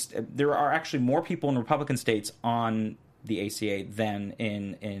Republicans. There are actually more people in Republican states on the ACA than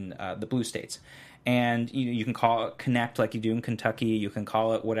in the blue states. And you can call it Connect like you do in Kentucky. You can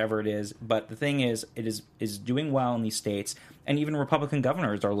call it whatever it is. But the thing is, it is doing well in these states. And even Republican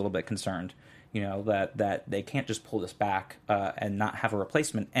governors are a little bit concerned, that they can't just pull this back and not have a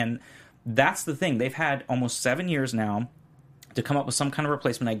replacement. And that's the thing. They've had almost 7 years now to come up with some kind of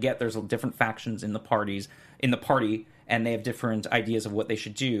replacement. I get there's different factions in the party, and they have different ideas of what they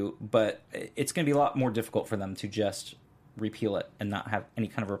should do, but it's going to be a lot more difficult for them to just repeal it and not have any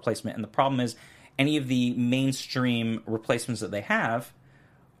kind of replacement. And the problem is, any of the mainstream replacements that they have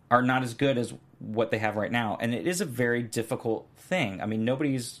are not as good as what they have right now. And it is a very difficult thing. I mean,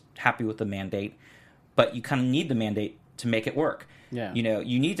 nobody's happy with the mandate, but you kind of need the mandate to make it work. Yeah.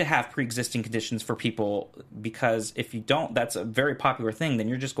 You need to have pre-existing conditions for people, because if you don't, that's a very popular thing, then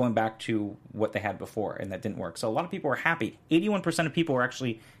you're just going back to what they had before, and that didn't work. So a lot of people are happy. 81% of people are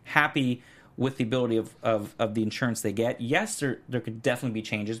actually happy with the ability of the insurance they get. Yes, there could definitely be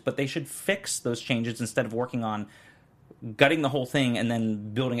changes, but they should fix those changes instead of working on gutting the whole thing and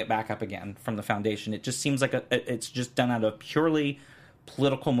then building it back up again from the foundation. It just seems like it's just done out of purely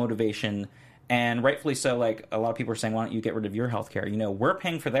political motivation. And rightfully so, like a lot of people are saying, why don't you get rid of your health care? We're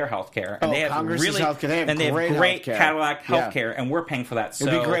paying for their health care. And they have Congress's health care. They have great Cadillac health care, and we're paying for that. So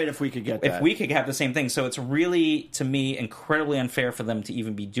it'd be great if we could get that. If we could have the same thing. So it's really, to me, incredibly unfair for them to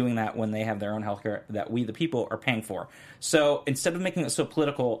even be doing that when they have their own health care that we, the people, are paying for. So instead of making it so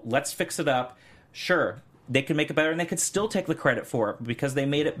political, let's fix it up. Sure, they could make it better, and they could still take the credit for it because they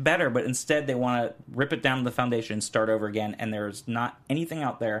made it better, but instead they want to rip it down to the foundation and start over again, and there's not anything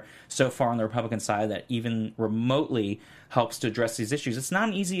out there so far on the Republican side that even remotely helps to address these issues. It's not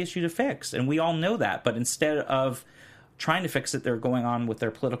an easy issue to fix, and we all know that, but instead of trying to fix it, they're going on with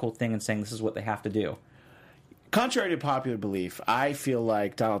their political thing and saying this is what they have to do. Contrary to popular belief, I feel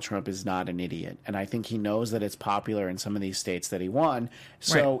like Donald Trump is not an idiot, and I think he knows that it's popular in some of these states that he won.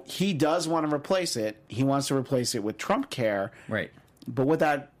 So Right. he does want to replace it. He wants to replace it with Trump Care. Right. But what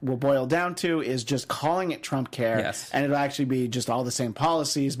that will boil down to is just calling it Trump Care, Yes. and it'll actually be just all the same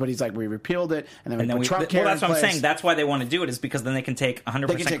policies. But he's like, we repealed it, and then we put Trump Care. Well, that's in what I'm place. saying. That's why they want to do it, is because then they can take 100%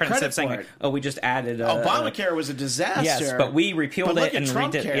 They can take credit instead of credit for saying, it. "Oh, we just added." Obamacare was a disaster. Yes, but we repealed But look it at and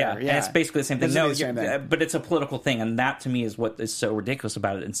Trump redid. Care. Yeah, and it's basically the same thing. It's No, the same thing. but it's a political thing, and that to me is what is so ridiculous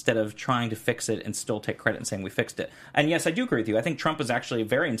about it. Instead of trying to fix it and still take credit and saying we fixed it. And yes, I do agree with you. I think Trump is actually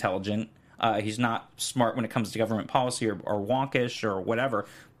very intelligent. He's not smart when it comes to government policy or wonkish or whatever,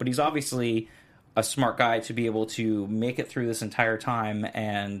 but he's obviously a smart guy to be able to make it through this entire time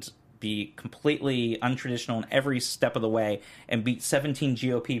and be completely untraditional in every step of the way and beat 17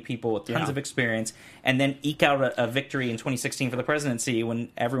 GOP people with tons of experience and then eke out a victory in 2016 for the presidency when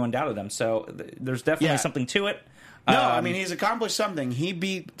everyone doubted him. So there's definitely something to it. No, I mean, he's accomplished something. He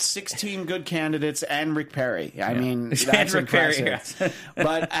beat 16 good candidates and Rick Perry. I mean, that's Rick Perry, impressive. yes.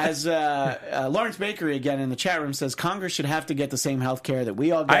 But as Lawrence Bakery, again, in the chat room says, Congress should have to get the same health care that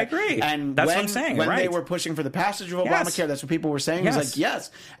we all get. I agree. And That's when, what I'm saying. When they Right. were pushing for the passage of Yes. Obamacare, that's what people were saying. It was Yes. like,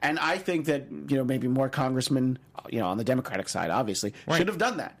 yes. And I think that, maybe more congressmen, on the Democratic side, obviously, should have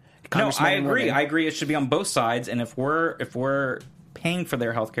done that. No, Congressmen I and agree. women. I agree. It should be on both sides. And if we're paying for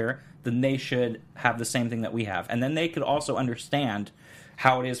their health care, then they should have the same thing that we have. And then they could also understand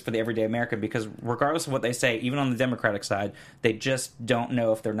how it is for the everyday American, because regardless of what they say, even on the Democratic side, they just don't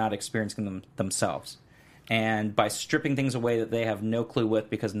know if they're not experiencing them themselves. And by stripping things away that they have no clue with,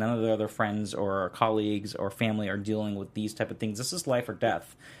 because none of their other friends or colleagues or family are dealing with these type of things, this is life or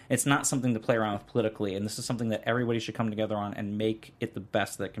death. It's not something to play around with politically, and this is something that everybody should come together on and make it the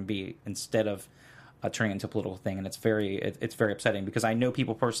best that it can be, instead of turning it into a political thing. And it's very upsetting, because I know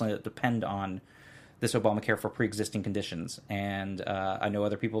people personally that depend on this Obamacare for pre-existing conditions, and I know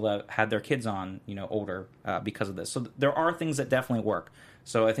other people that had their kids on, older because of this. So there are things that definitely work.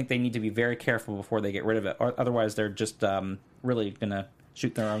 So I think they need to be very careful before they get rid of it, or otherwise they're just really going to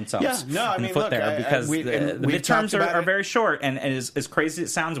shoot their own selves Yeah, no, I in mean, the foot look, there, because we've the talked midterms about are it. very short, and as crazy as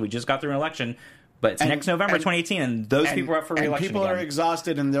it sounds, we just got through an election, but it's next November 2018, and those people are up for and re-election people again. are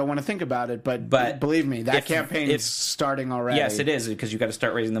exhausted and don't want to think about it. But believe me, that campaign is starting already. Yes, it is, because you've got to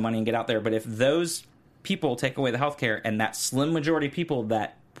start raising the money and get out there. But if those people take away the health care, and that slim majority of people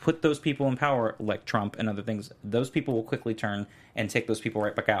that put those people in power, like Trump and other things, those people will quickly turn and take those people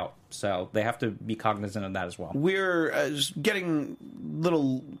right back out. So they have to be cognizant of that as well. We're getting a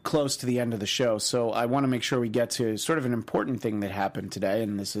little close to the end of the show, so I want to make sure we get to sort of an important thing that happened today,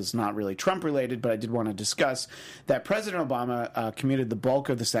 and this is not really Trump-related, but I did want to discuss that President Obama commuted the bulk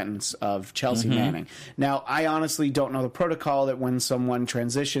of the sentence of Chelsea Manning. Now, I honestly don't know the protocol that when someone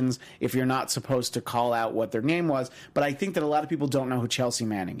transitions, if you're not supposed to call out what their name was, but I think that a lot of people don't know who Chelsea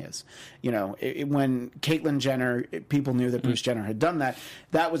Manning is. When Caitlyn Jenner, people knew that Bruce Jenner had done that.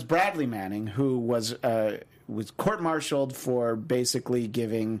 That was Bradley Manning, who was court-martialed for basically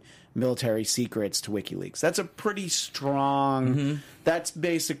giving military secrets to WikiLeaks. That's a pretty strong. That's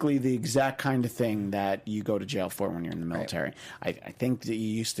basically the exact kind of thing that you go to jail for when you're in the military. Right. I think that you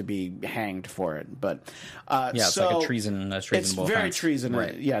used to be hanged for it, but it's like a treasonable It's offense. very treasonable.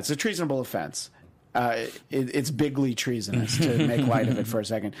 Right. Yeah, it's a treasonable offense. It's bigly treasonous, to make light of it for a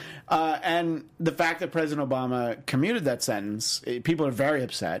second. And the fact that President Obama commuted that sentence, people are very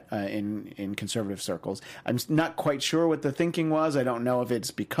upset in conservative circles. I'm not quite sure what the thinking was. I don't know if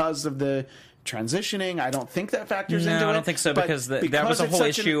it's because of the transitioning. I don't think that factors into it. No, I don't think so, because that was a whole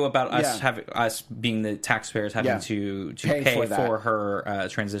issue about us being the taxpayers having to pay for her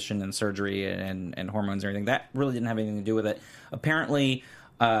transition and surgery and hormones and everything. That really didn't have anything to do with it. Apparently,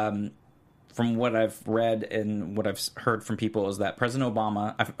 from what I've read and what I've heard from people, is that President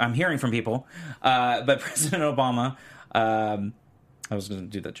Obama, I'm hearing from people, but President Obama, I was going to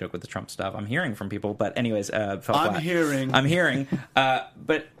do that joke with the Trump stuff. I'm hearing from people, but anyways, fell flat. I'm hearing.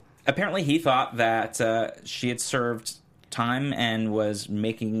 But apparently he thought that she had served time and was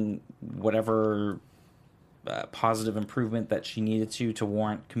making whatever positive improvement that she needed to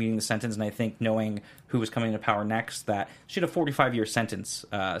warrant commuting the sentence. And I think, knowing who was coming to power next, that she had a 45-year sentence,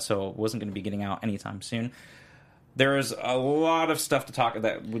 so wasn't going to be getting out anytime soon. There's a lot of stuff to talk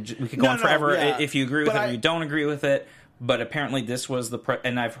that we could go on forever if you agree with it or you don't agree with it. But apparently this was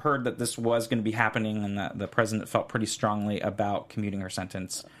and I've heard that this was going to be happening, and that the president felt pretty strongly about commuting her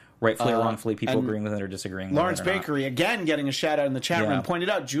sentence. Rightfully or wrongfully, people agreeing with it or disagreeing Lawrence with it. Bakery, again, getting a shout out in the chat room, pointed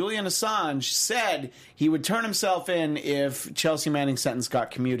out Julian Assange said he would turn himself in if Chelsea Manning's sentence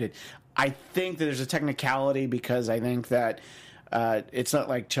got commuted. I think that there's a technicality because I think that it's not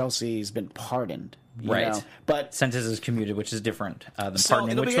like Chelsea's been pardoned. Right. But sentence is commuted, which is different than so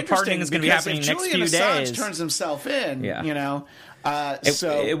pardoning, which the pardoning is going to be happening next Julian few Assange days. Turns himself in,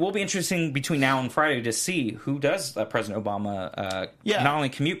 It will be interesting between now and Friday to see who does President Obama not only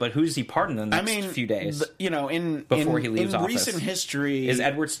commute, but who does he pardon in the next few days. Before he leaves office. Recent history, is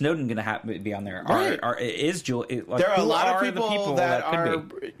Edward Snowden going to be on there? Right. There are a lot of people that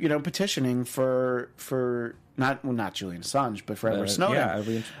are petitioning for not Julian Assange, but for Edward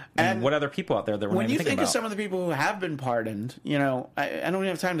Snowden. And what other people out there that we're when you think of some of the people who have been pardoned, I don't even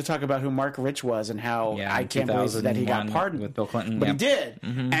have time to talk about who Mark Rich was and how I can't believe that he got pardoned with Bill Clinton, but he did.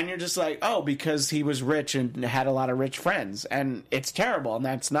 And you're just like, oh, because he was rich and had a lot of rich friends, and it's terrible, and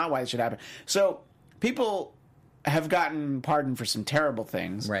that's not why it should happen. So people have gotten pardoned for some terrible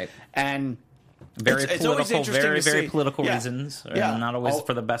things, right? And it's always interesting very political reasons, and not always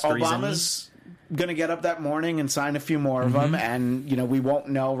for the best reasons. Going to get up that morning and sign a few more of them, and we won't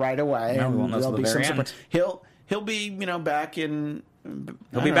know right away. No, we won't know there'll be some end. He'll be back in.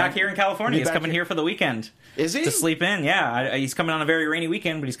 He'll be back here in California. He's coming here for the weekend. Is he? To sleep in? Yeah, he's coming on a very rainy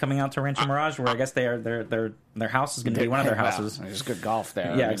weekend, but he's coming out to Rancho Mirage, where I guess their house is going to be one of their houses. There's good golf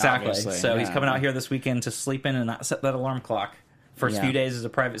there. Yeah, exactly. So he's coming out here this weekend to sleep in and not set that alarm clock. First few days as a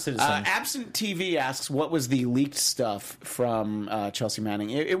private citizen. Absent TV asks, what was the leaked stuff from Chelsea Manning?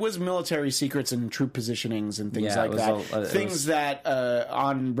 It was military secrets and troop positionings and things like that. Things that,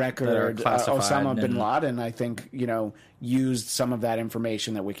 on record, Osama bin Laden, I think, used some of that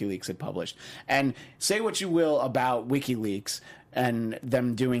information that WikiLeaks had published. And say what you will about WikiLeaks and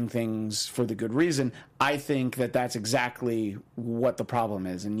them doing things for the good reason, I think that that's exactly what the problem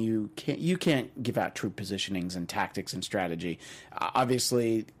is, and you can't give out troop positionings and tactics and strategy.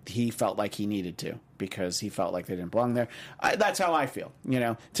 Obviously, he felt like he needed to because he felt like they didn't belong there. That's how I feel.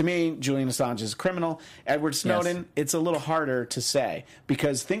 To me, Julian Assange is a criminal. Edward Snowden, it's a little harder to say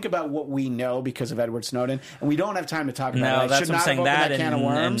because think about what we know because of Edward Snowden, and we don't have time to talk about it. No, that's what I'm saying. That can of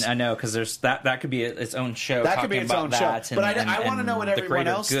worms. And I know because there's that could be its own show. That could be its own show. But I want to know what everyone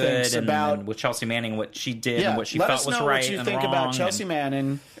else thinks about with Chelsea Manning, what she did, and what she felt was right and wrong. Let us know what you think about Chelsea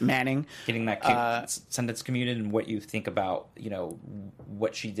Manning getting that sentence commuted, and what you think about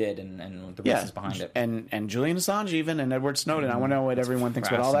what she did and the reasons behind it. And Julian Assange even and Edward Snowden. I want to know what everyone thinks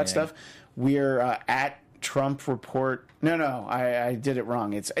about all that stuff. We're at Trump Report. No, I did it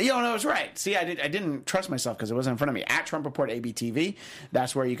wrong. It's no, it's right. See, I didn't trust myself because it wasn't in front of me. At Trump Report ABTV.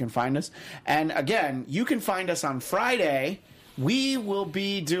 That's where you can find us. And again, you can find us on Friday. We will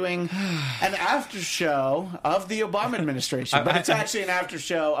be doing an after show of the Obama administration, but it's actually an after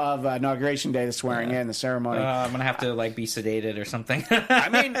show of Inauguration Day, the swearing in, the ceremony. I'm going to have to be sedated or something. I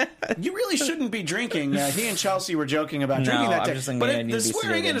mean, you really shouldn't be drinking. He and Chelsea were joking about drinking that day. But the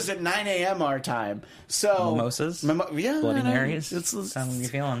swearing in is at 9 a.m. our time. So mimosas? Bloody Marys? Let's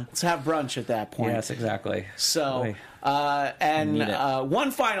feeling. Let's have brunch at that point. Yes, exactly. So... one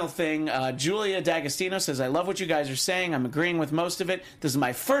final thing, Julia D'Agostino says, I love what you guys are saying. I'm agreeing with most of it. This is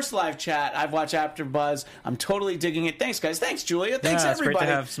my first live chat. I've watched AfterBuzz. I'm totally digging it. Thanks, guys. Thanks, Julia. Thanks, everybody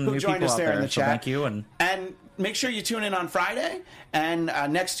who joined us there in the chat. Thank you. And make sure you tune in on Friday. And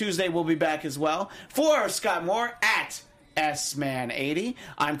next Tuesday, we'll be back as well. For Scott Moore at SMan80.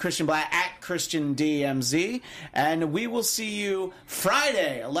 I'm Christian Blatt at ChristianDMZ, and we will see you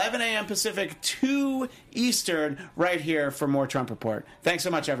Friday, 11 a.m. Pacific, 2 Eastern, right here for more Trump Report. Thanks so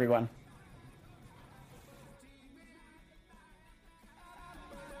much, everyone.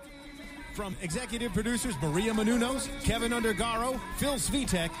 From executive producers Maria Menounos, Kevin Undergaro, Phil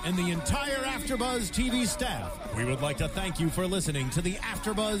Svitek, and the entire AfterBuzz TV staff, we would like to thank you for listening to the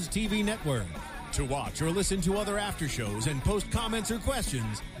AfterBuzz TV network. To watch or listen to other after shows and post comments or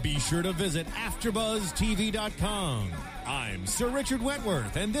questions, be sure to visit AfterBuzzTV.com. I'm Sir Richard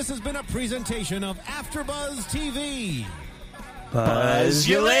Wentworth, and this has been a presentation of AfterBuzz TV. Buzz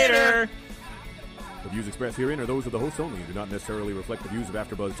you later! The views expressed herein are those of the hosts only and do not necessarily reflect the views of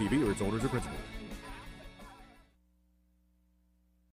AfterBuzz TV or its owners or principals.